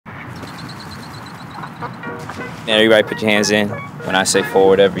Everybody put your hands in. When I say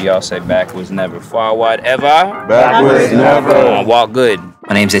forward ever, y'all say backwards never. Forward ever. Backwards never. Walk good.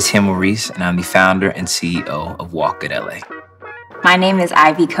 My name's Etienne Maurice, and I'm the founder and CEO of WalkGoodLA. My name is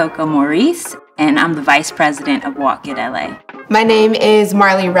Ivy Coco Maurice, and I'm the Vice President of WalkGoodLA. My name is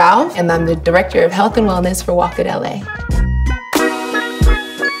Marley Ralph, and I'm the Director of Health and Wellness for WalkGoodLA.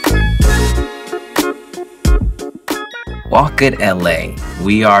 WalkGoodLA,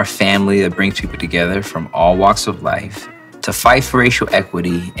 we are a family that brings people together from all walks of life to fight for racial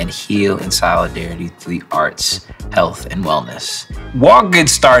equity and heal in solidarity through the arts, health, and wellness. WalkGood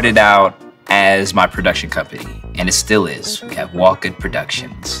started out as my production company, and it still is. We have WalkGood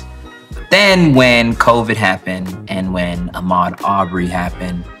Productions. But then when COVID happened and when Ahmaud Arbery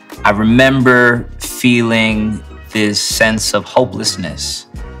happened, I remember feeling this sense of hopelessness,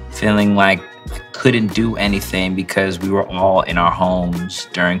 feeling like I couldn't do anything because we were all in our homes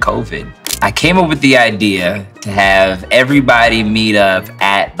during COVID. I came up with the idea to have everybody meet up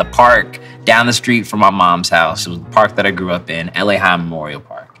at the park down the street from my mom's house. It was the park that I grew up in, LA High Memorial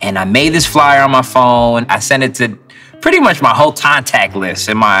Park. And I made this flyer on my phone. I sent it to pretty much my whole contact list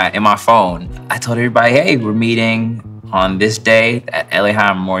in my phone. I told everybody, hey, we're meeting on this day at LA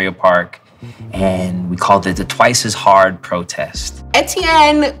High Memorial Park. And we called it the Twice as Hard protest.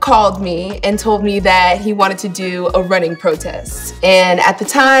 Etienne called me and told me that he wanted to do a running protest. And at the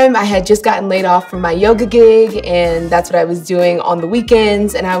time, I had just gotten laid off from my yoga gig, and that's what I was doing on the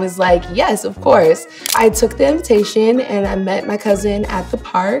weekends. And I was like, yes, of course. I took the invitation and I met my cousin at the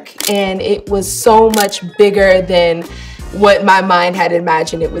park, and it was so much bigger than what my mind had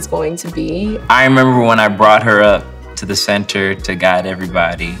imagined it was going to be. I remember when I brought her up to the center to guide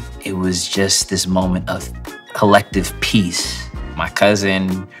everybody, it was just this moment of collective peace. My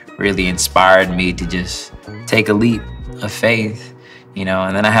cousin really inspired me to just take a leap of faith, you know,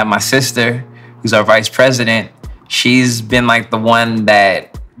 and then I have my sister, who's our vice president. She's been like the one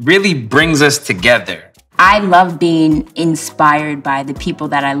that really brings us together. I love being inspired by the people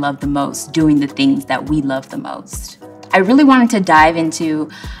that I love the most, doing the things that we love the most. I really wanted to dive into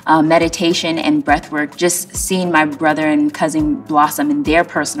meditation and breathwork, just seeing my brother and cousin blossom in their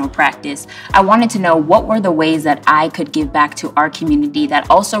personal practice. I wanted to know what were the ways that I could give back to our community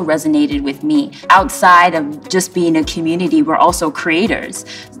that also resonated with me. Outside of just being a community, we're also creators.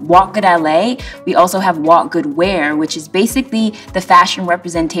 WalkGoodLA, we also have WalkGood Wear, which is basically the fashion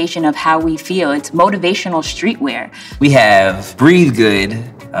representation of how we feel. It's motivational streetwear. We have Breathe Good,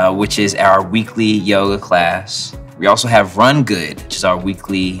 which is our weekly yoga class. We also have Run Good, which is our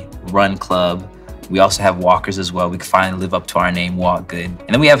weekly run club. We also have walkers as well. We can finally live up to our name, Walk Good. And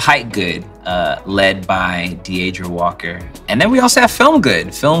then we have Hike Good, led by Deidre Walker. And then we also have Film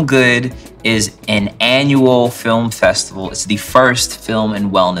Good. Film Good is an annual film festival. It's the first film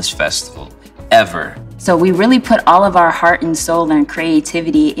and wellness festival ever. So we really put all of our heart and soul and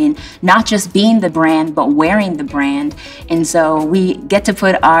creativity in not just being the brand, but wearing the brand. And so we get to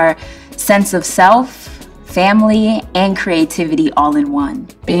put our sense of self, family, and creativity all in one.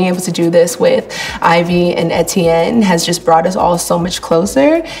 Being able to do this with Ivy and Etienne has just brought us all so much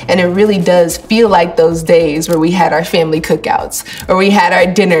closer, and it really does feel like those days where we had our family cookouts, or we had our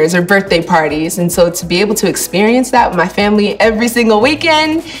dinners or birthday parties. And so to be able to experience that with my family every single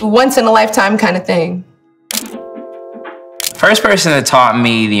weekend, once in a lifetime kind of thing. First person that taught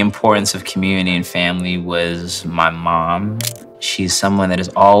me the importance of community and family was my mom. She's someone that has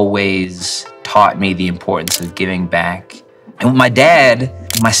always taught me the importance of giving back. And with my dad,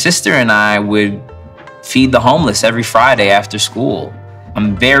 my sister and I would feed the homeless every Friday after school.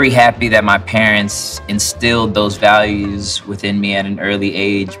 I'm very happy that my parents instilled those values within me at an early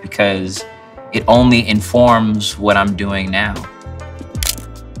age because it only informs what I'm doing now.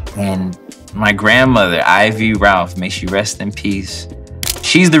 And my grandmother, Ivy Ralph, may she rest in peace,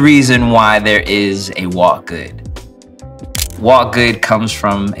 she's the reason why there is a Walk Good. Walk Good comes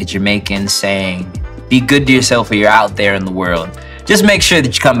from a Jamaican saying, be good to yourself when you're out there in the world. Just make sure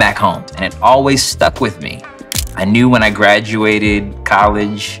that you come back home. And it always stuck with me. I knew when I graduated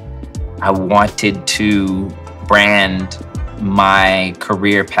college, I wanted to brand my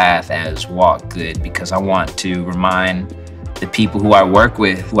career path as Walk Good because I want to remind the people who I work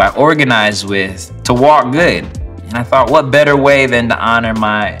with, who I organize with, to walk good. And I thought, what better way than to honor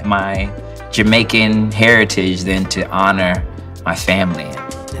my Jamaican heritage than to honor my family,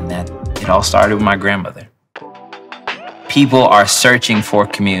 and that it all started with my grandmother. People are searching for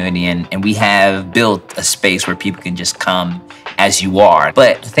community, and we have built a space where people can just come as you are.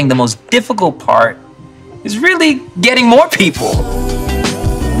 But I think the most difficult part is really getting more people.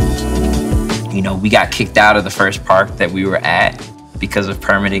 You know, we got kicked out of the first park that we were at because of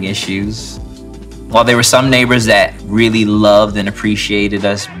permitting issues. While there were some neighbors that really loved and appreciated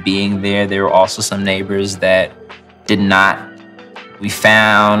us being there, there were also some neighbors that did not. We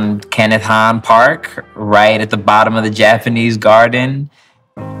found Kenneth Hahn Park right at the bottom of the Japanese garden.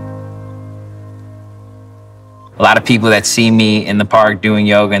 A lot of people that see me in the park doing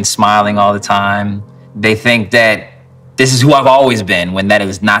yoga and smiling all the time, they think that this is who I've always been, when that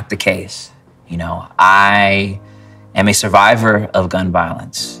is not the case. You know, I am a survivor of gun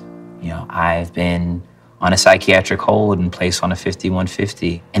violence. You know, I've been on a psychiatric hold and placed on a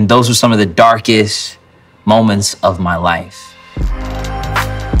 5150. And those were some of the darkest moments of my life.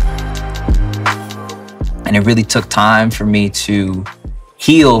 And it really took time for me to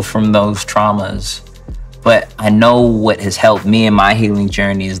heal from those traumas. But I know what has helped me in my healing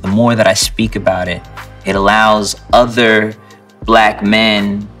journey is the more that I speak about it, it allows other Black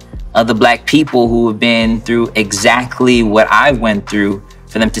men, other Black people who have been through exactly what I went through,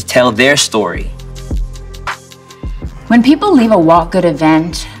 for them to tell their story. When people leave a Walk Good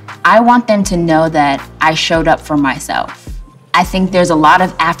event, I want them to know that I showed up for myself. I think there's a lot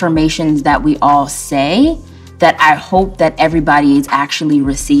of affirmations that we all say that I hope that everybody is actually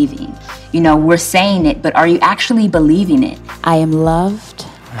receiving. You know, we're saying it, but are you actually believing it? I am loved.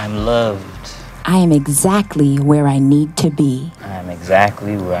 I'm loved. I am exactly where I need to be. I'm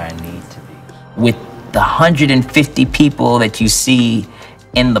exactly where I need to be. With the 150 people that you see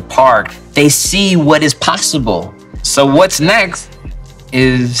in the park, they see what is possible. So what's next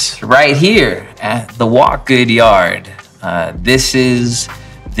is right here at the WalkGood yard. This is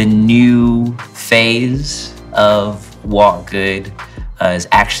the new phase of WalkGood, is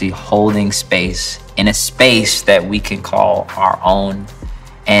actually holding space in a space that we can call our own.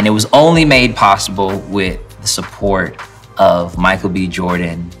 And it was only made possible with the support of Michael B.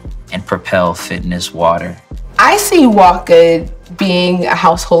 Jordan and Propel Fitness Water. I see WalkGood being a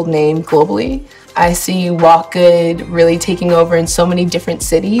household name globally. I see WalkGood really taking over in so many different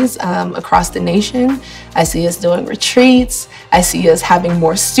cities across the nation. I see us doing retreats. I see us having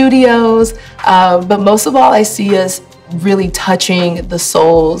more studios. But most of all, I see us really touching the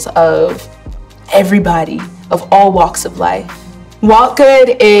souls of everybody, of all walks of life.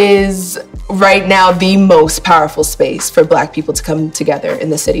 WalkGood is right now the most powerful space for Black people to come together in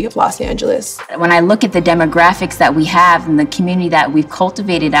the city of Los Angeles. When I look at the demographics that we have and the community that we've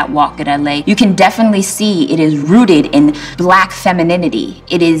cultivated at WalkGoodLA, you can definitely see it is rooted in Black femininity.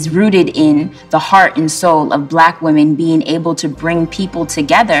 It is rooted in the heart and soul of Black women being able to bring people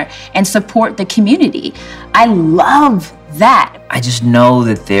together and support the community. I love that. I just know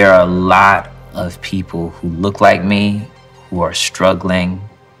that there are a lot of people who look like me, who are struggling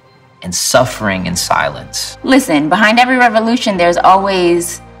and suffering in silence. Listen, behind every revolution, there's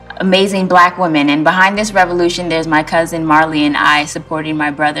always amazing Black women. And behind this revolution, there's my cousin Marley and I supporting my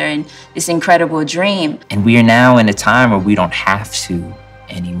brother in this incredible dream. And we are now in a time where we don't have to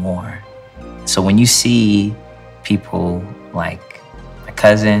anymore. So when you see people like my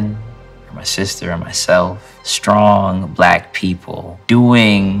cousin or my sister or myself, strong Black people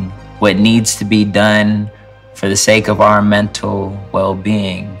doing what needs to be done for the sake of our mental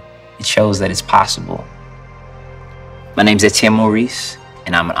well-being, it shows that it's possible. My name's Etienne Maurice,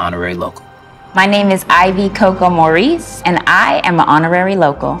 and I'm an honorary local. My name is Ivy Coco Maurice, and I am an honorary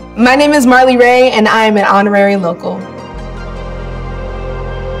local. My name is Marley Ray, and I am an honorary local.